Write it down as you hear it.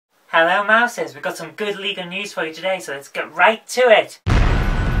Hello Mouses, we've got some good legal news for you today, so let's get right to it!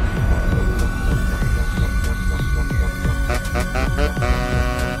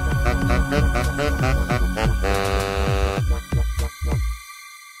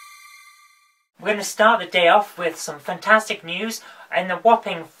 We're going to start the day off with some fantastic news. In a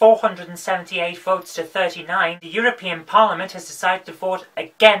whopping 478 votes to 39, the European Parliament has decided to vote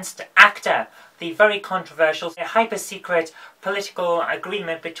against ACTA, the very controversial, hyper-secret political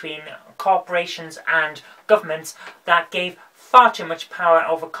agreement between corporations and governments that gave far too much power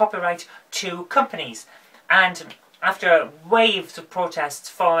over copyright to companies. And after waves of protests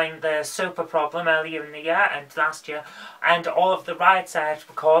following the SOPA problem earlier in the year and last year, and all of the riots that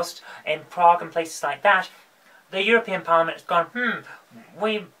were caused in Prague and places like that, the European Parliament has gone,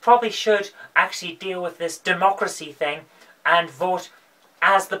 we probably should actually deal with this democracy thing and vote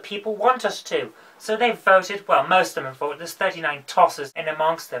as the people want us to. So they've voted, well, most of them have voted, there's 39 tossers in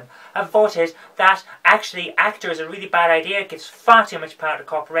amongst them, have voted that actually ACTA is a really bad idea, it gives far too much power to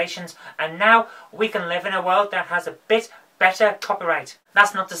corporations, and now we can live in a world that has a bit better copyright.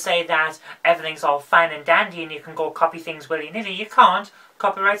 That's not to say that everything's all fine and dandy and you can go copy things willy-nilly. You can't.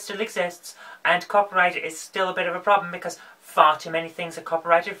 Copyright still exists, and copyright is still a bit of a problem because far too many things are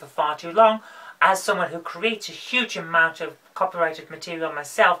copyrighted for far too long. As someone who creates a huge amount of copyrighted material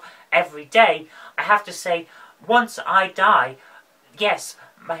myself every day, I have to say, once I die, yes,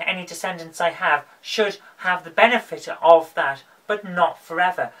 any descendants I have should have the benefit of that, but not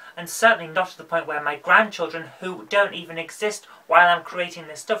forever. And certainly not to the point where my grandchildren, who don't even exist while I'm creating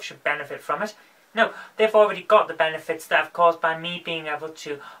this stuff, should benefit from it. No, they've already got the benefits that are caused by me being able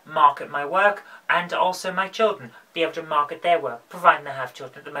to market my work, and also my children be able to market their work, providing they have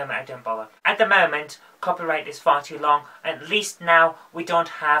children. At the moment I don't bother. At the moment, copyright is far too long. At least now we don't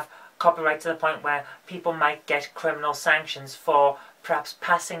have copyright to the point where people might get criminal sanctions for perhaps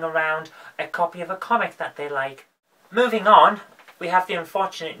passing around a copy of a comic that they like. Moving on, we have the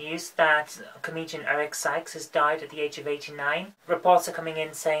unfortunate news that comedian Eric Sykes has died at the age of 89. Reports are coming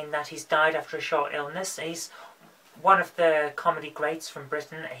in saying that he's died after a short illness. He's one of the comedy greats from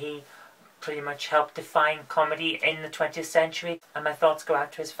Britain. He pretty much helped define comedy in the 20th century, and my thoughts go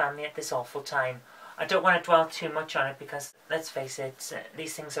out to his family at this awful time. I don't want to dwell too much on it because, let's face it,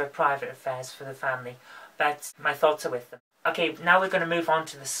 these things are private affairs for the family, but my thoughts are with them. Okay, now we're going to move on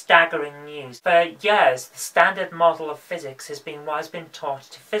to the staggering news. For years, the standard model of physics has been what has been taught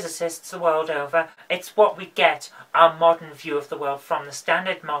to physicists the world over. It's what we get our modern view of the world from. The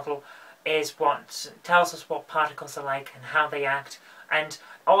standard model is what tells us what particles are like and how they act, and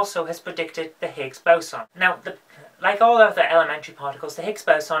also has predicted the Higgs Boson. Now, like all other elementary particles, the Higgs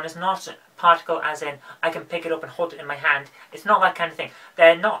Boson is not a particle as in I can pick it up and hold it in my hand. It's not that kind of thing.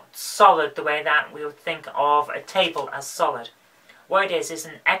 They're not solid the way that we would think of a table as solid. What it is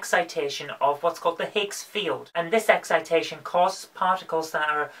an excitation of what's called the Higgs field. And this excitation causes particles that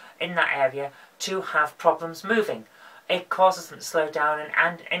are in that area to have problems moving. It causes them to slow down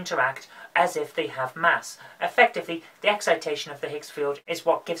and interact as if they have mass. Effectively, the excitation of the Higgs field is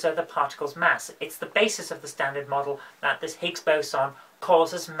what gives other particles mass. It's the basis of the standard model that this Higgs boson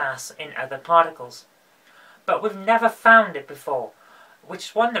causes mass in other particles. But we've never found it before, which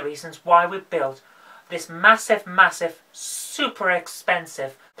is one of the reasons why we built this massive, super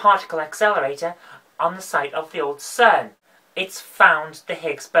expensive particle accelerator on the site of the old CERN. It's found the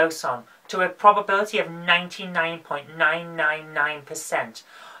Higgs boson to a probability of 99.999%.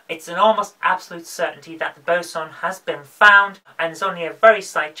 It's an almost absolute certainty that the boson has been found, and there's only a very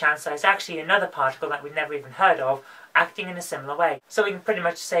slight chance that there's actually another particle that we've never even heard of acting in a similar way. So we can pretty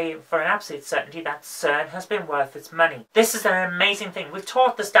much say for an absolute certainty that CERN has been worth its money. This is an amazing thing. We've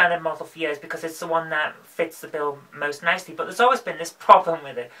taught the standard model for years because it's the one that fits the bill most nicely, but there's always been this problem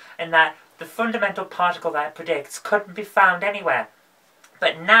with it, in that the fundamental particle that it predicts couldn't be found anywhere.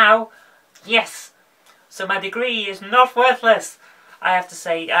 But now, yes! So my degree is not worthless! I have to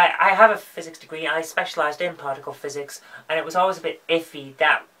say, I have a physics degree. I specialised in particle physics, and it was always a bit iffy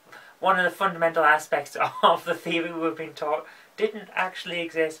that one of the fundamental aspects of the theory we were being taught didn't actually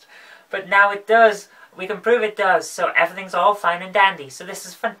exist. But now it does. We can prove it does, so everything's all fine and dandy. So this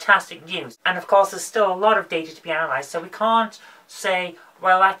is fantastic news. And of course there's still a lot of data to be analysed, so we can't say,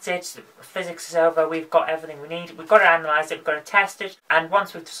 well that's it, physics is over, we've got everything we need. We've got to analyse it, we've got to test it, and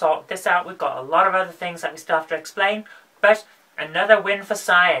once we've sorted this out, we've got a lot of other things that we still have to explain, but another win for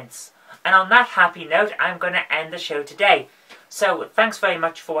science. And on that happy note, I'm going to end the show today. So, thanks very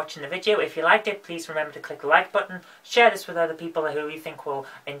much for watching the video. If you liked it, please remember to click the like button, share this with other people who you think will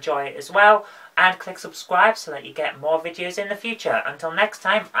enjoy it as well, and click subscribe so that you get more videos in the future. Until next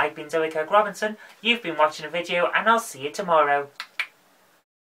time, I've been Kirk-Robinson, you've been watching a video, and I'll see you tomorrow.